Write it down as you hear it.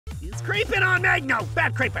He's creeping on me! No,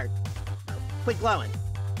 bad creeper! Oh, quit glowing.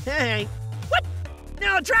 Hey! What?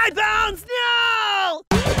 No, dry bones! No!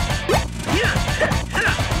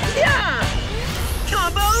 Yeah!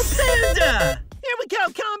 Combo Panda! Here we go,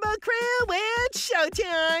 Combo Crew, it's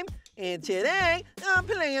showtime! And today, I'm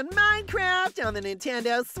playing Minecraft on the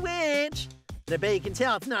Nintendo Switch. I bet you can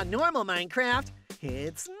tell it's not normal Minecraft,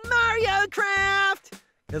 it's Mario Craft!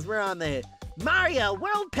 Because we're on the Mario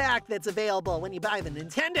World Pack that's available when you buy the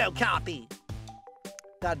Nintendo copy.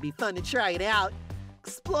 Thought it'd be fun to try it out.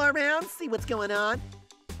 Explore around, see what's going on.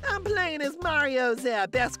 I'm playing as Mario's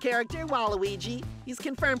best character, Waluigi. He's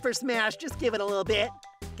confirmed for Smash, just give it a little bit.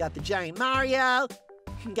 Got the giant Mario.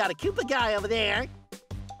 Got a Koopa guy over there.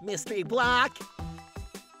 Mystery block.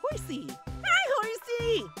 Horsey. Hi,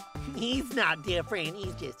 Horsey! He's not different,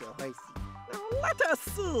 he's just a horsey. Now let us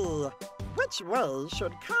see. Which way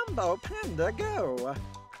should Combo Panda go?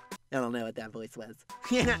 I don't know what that voice was.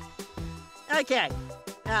 Okay.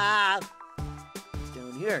 Down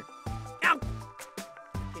here. Ow!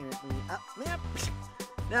 Apparently up there.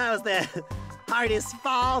 That was the hardest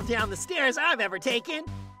fall down the stairs I've ever taken.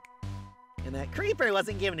 And that creeper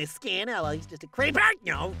wasn't giving his skin. Oh, well, he's just a creeper.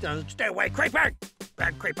 No, don't stay away, creeper.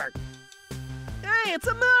 Bad creeper. Hey, it's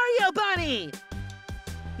a Mario bunny.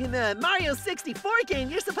 In the Mario 64 game,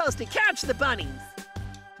 you're supposed to catch the bunnies.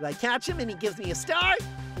 Do I catch him and he gives me a star?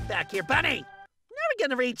 Get back here, bunny. Never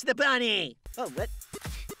gonna reach the bunny. Oh, what?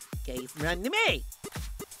 Okay, he's running to me.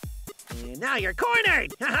 And now you're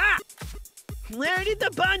cornered. Haha. Where did the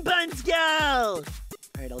buns go? All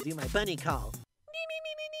right, I'll do my bunny call.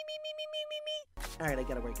 All right, I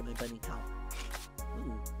gotta work on my bunny call.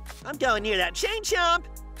 Ooh. I'm going near that chain chomp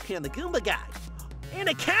and the Goomba guy. And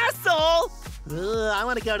a castle! I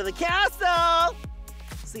want to go to the castle!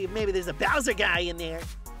 See if maybe there's a Bowser guy in there.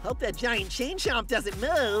 Hope that giant chain chomp doesn't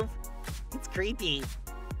move. It's creepy.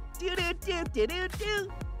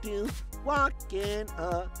 Do-do-do-do-do-do-do. Walking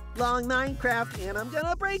along Minecraft, and I'm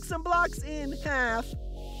gonna break some blocks in half.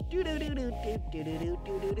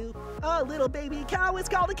 Do-do-do-do-do-do-do-do-do-do. Oh, little baby cow is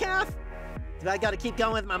called a calf. Do I gotta keep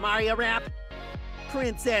going with my Mario rap?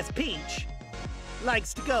 Princess Peach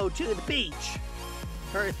likes to go to the beach.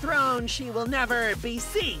 Her throne she will never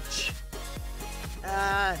beseech.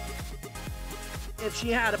 If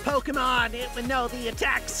she had a Pokemon, it would know the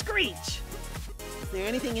attack Screech. Is there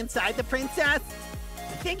anything inside the princess?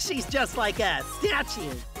 I think she's just like a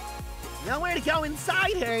statue. Nowhere to go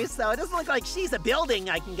inside her, so it doesn't look like she's a building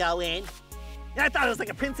I can go in. I thought it was like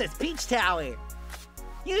a Princess Peach tower.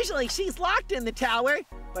 Usually she's locked in the tower,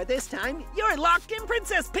 but this time you're locked in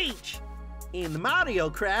Princess Peach. In the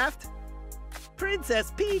Mario Craft,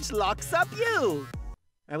 Princess Peach locks up you.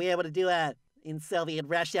 Are we able to do a in Soviet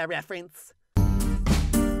Russia reference?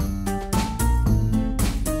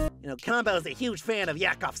 You know, Combo's a huge fan of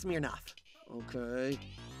Yakov Smirnoff. Okay.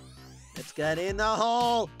 Let's get in the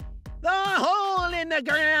hole. The hole in the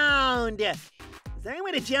ground. Is there any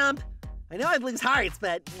way to jump? I know I'd lose hearts,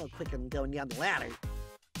 but a little quicker than going down the ladder.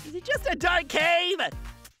 Is it just a dark cave? Man,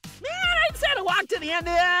 I just had to walk to the end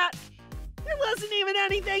of that. There wasn't even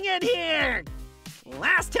anything in here.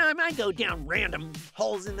 Last time I go down random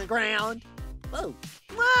holes in the ground. Whoa.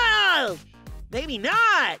 Whoa! Maybe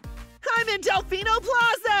not. I'm in Delfino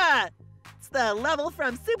Plaza. It's the level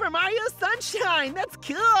from Super Mario Sunshine. That's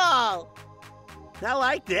cool. I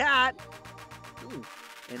like that. Ooh,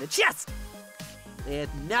 and a chest with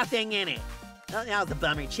nothing in it. Oh, that was a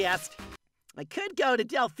bummer chest. I could go to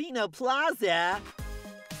Delfino Plaza,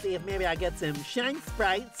 see if maybe I get some shine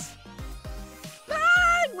sprites.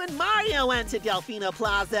 But when Mario went to Delfino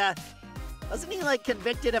Plaza, wasn't he like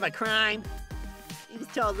convicted of a crime? He was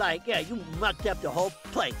told like, yeah, you mucked up the whole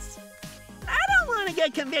place. I don't want to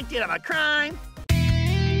get convicted of a crime.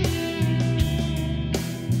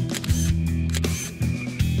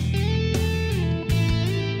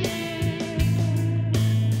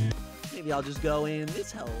 Maybe I'll just go in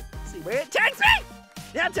this hole, see where it takes me!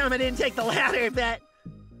 That time I didn't take the ladder, but...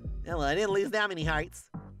 Oh, well, I didn't lose that many hearts.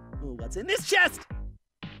 Ooh, what's in this chest?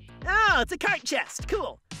 Oh, it's a cart chest,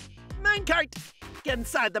 cool. Minecart, get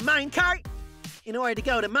inside the minecart in order to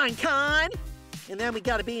go to Minecon. And then we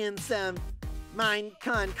gotta be in some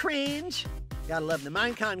Minecon cringe. Gotta love the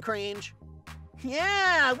Minecon cringe.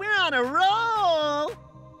 Yeah, we're on a roll!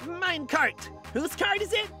 Minecart, whose cart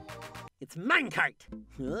is it? It's Minecart.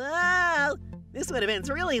 Whoa, this would have been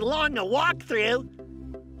really long to walk through.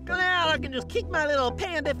 Now I can just kick my little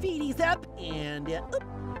panda feeties up and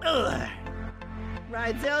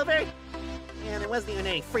ride's over. And there wasn't even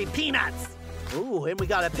any free peanuts. Ooh, and we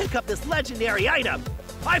gotta pick up this legendary item.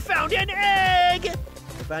 I found an egg!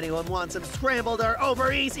 If If anyone wants some scrambled or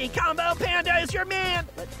over easy, Combo Panda is your man!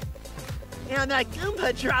 And that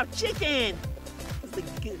Goomba dropped chicken!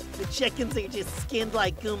 The chickens are just skinned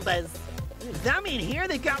like Goombas. Does that mean here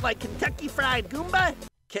they've got like Kentucky Fried Goomba?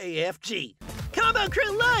 KFG. Combo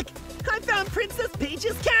Crew, look! I found Princess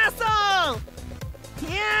Peach's castle!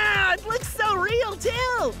 Yeah, it looks so real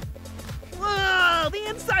too! Whoa, the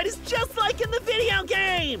inside is just like in the video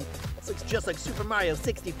game! This looks just like Super Mario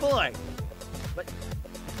 64.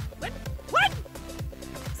 What?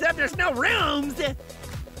 Except there's no rooms!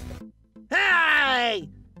 Hey!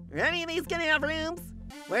 Are any of these gonna have rooms?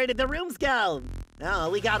 Where did the rooms go? Oh,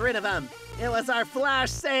 we got rid of them. It was our flash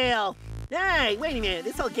sale. Hey, wait a minute.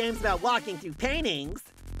 This whole game's about walking through paintings.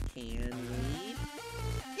 Can we?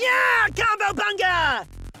 Yeah, Combo Bunga!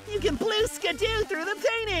 You can blue skidoo through the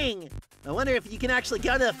painting. I wonder if you can actually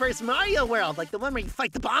go to the first Mario world, like the one where you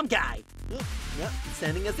fight the bomb guy. Yep, it's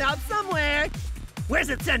sending us out somewhere. Where's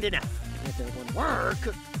it sending us? If it would work.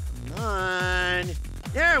 Come on.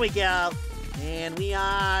 There we go. And we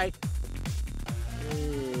are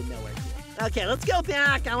nowhere cool. Okay, let's go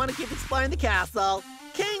back. I want to keep exploring the castle.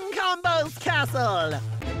 King Combo's castle.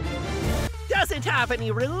 Does it have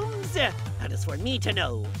any rooms? That is for me to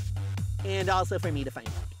know. And also for me to find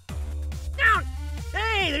out. Now,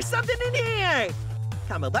 hey, there's something in here.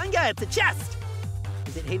 Combo Bunga, it's a chest.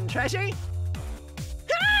 Is it hidden treasure? Hey,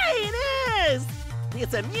 it is.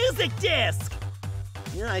 It's a music disc.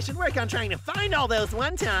 Yeah, I should work on trying to find all those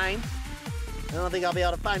one time. I don't think I'll be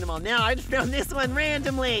able to find them all now. I just found this one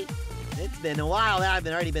randomly. It's been a while that I've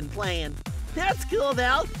already been playing. That's cool,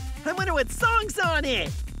 though. I wonder what song's on it.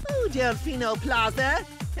 Oh, Delfino Plaza.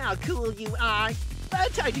 How cool you are.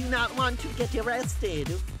 But I do not want to get arrested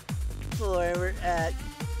for,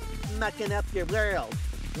 mucking up your world.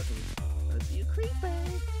 That's you creeper.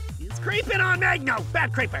 He's creeping on me. No,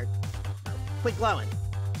 bad creeper. Quit glowing.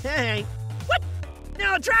 Hey. What?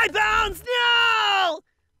 No, Dry Bones, no!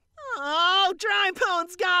 Oh, Dry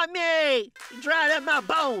Bones got me! He dried up my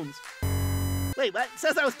bones. Wait, what? It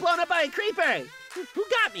says I was blown up by a creeper. Who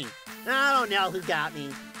got me? I don't know who got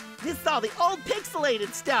me. This is all the old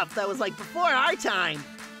pixelated stuff that was like before our time.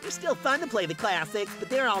 They're still fun to play the classics, but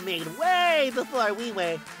they're all made way before we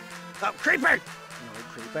were. Oh, creeper! No,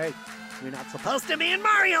 creeper. You're not supposed to be in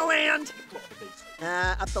Mario Land!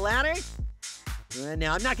 Up the ladder?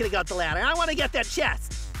 No, I'm not gonna go up the ladder. I want to get that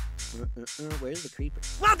chest. Where's the creeper?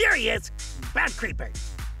 Well, there he is! Bad creeper.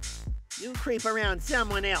 You creep around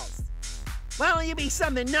someone else. Why don't you be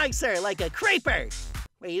something nicer, like a creeper?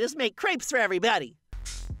 Where you just make crepes for everybody.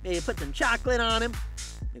 Maybe put some chocolate on them.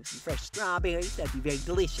 Maybe some fresh strawberries. That'd be very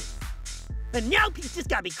delicious. But nope, he's just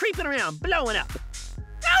gotta be creeping around, blowing up.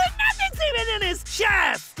 No, nothing's even in his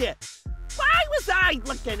chest! Why was I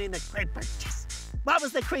looking in the creeper chest? What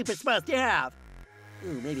was the creeper supposed to have?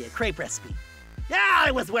 Ooh, maybe a crepe recipe. Yeah,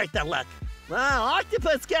 it was worth the look. Well,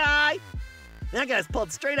 octopus guy. That guy's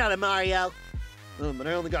pulled straight out of Mario. But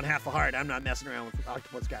I only got half a heart. I'm not messing around with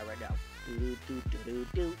octopus guy right now.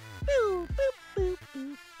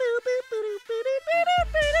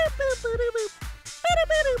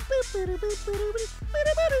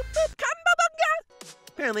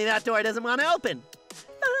 Apparently that door doesn't want to open.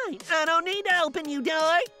 Fine, I don't need to open you,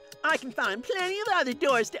 door. I can find plenty of other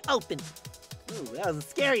doors to open. Ooh, that was a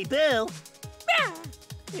scary Bill. Ah,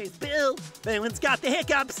 there's Bill. If anyone's got the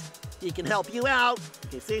hiccups, he can help you out.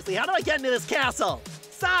 Okay, seriously, how do I get into this castle?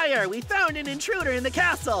 Sire, we found an intruder in the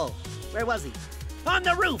castle. Where was he? On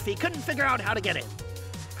the roof. He couldn't figure out how to get in.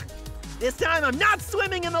 This time, I'm not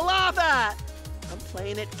swimming in the lava. I'm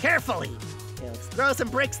playing it carefully. Okay, let's throw some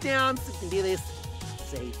bricks down so we can do this.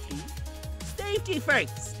 Safety. Safety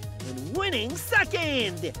first. And winning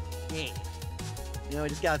second. Yeah. You know, we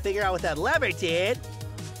just gotta figure out what that lever did.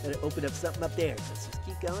 Gotta open up something up there. Let's just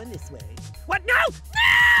keep going this way. What? No! No!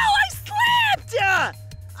 I slipped!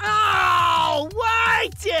 Oh,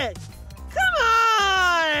 what? Come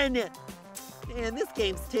on! Man, this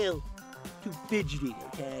game's too fidgety,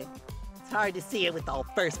 okay? It's hard to see it with the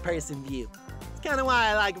first-person view. It's kind of why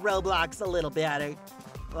I like Roblox a little better.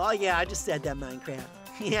 Oh yeah, I just said that, Minecraft.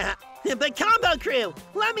 Yeah, but Combo Crew,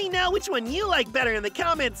 let me know which one you like better in the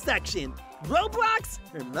comments section. Roblox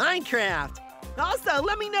or Minecraft? Also,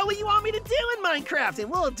 let me know what you want me to do in Minecraft, and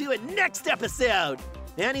we'll do it next episode.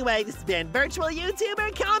 Anyway, this has been virtual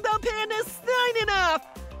YouTuber Combo Panda signing off.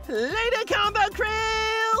 Later, Combo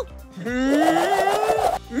Crew!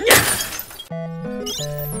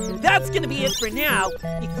 That's gonna be it for now.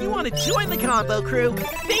 If you want to join the Combo Crew,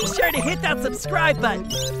 be sure to hit that subscribe button.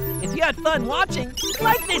 If you had fun watching,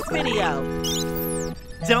 like this video.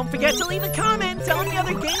 Don't forget to leave a comment telling me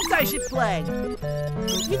other games I should play.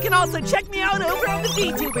 You can also check me out over on the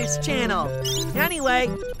VTubers channel. Anyway,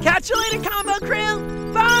 catch you later, Combo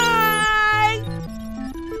Crew. Bye!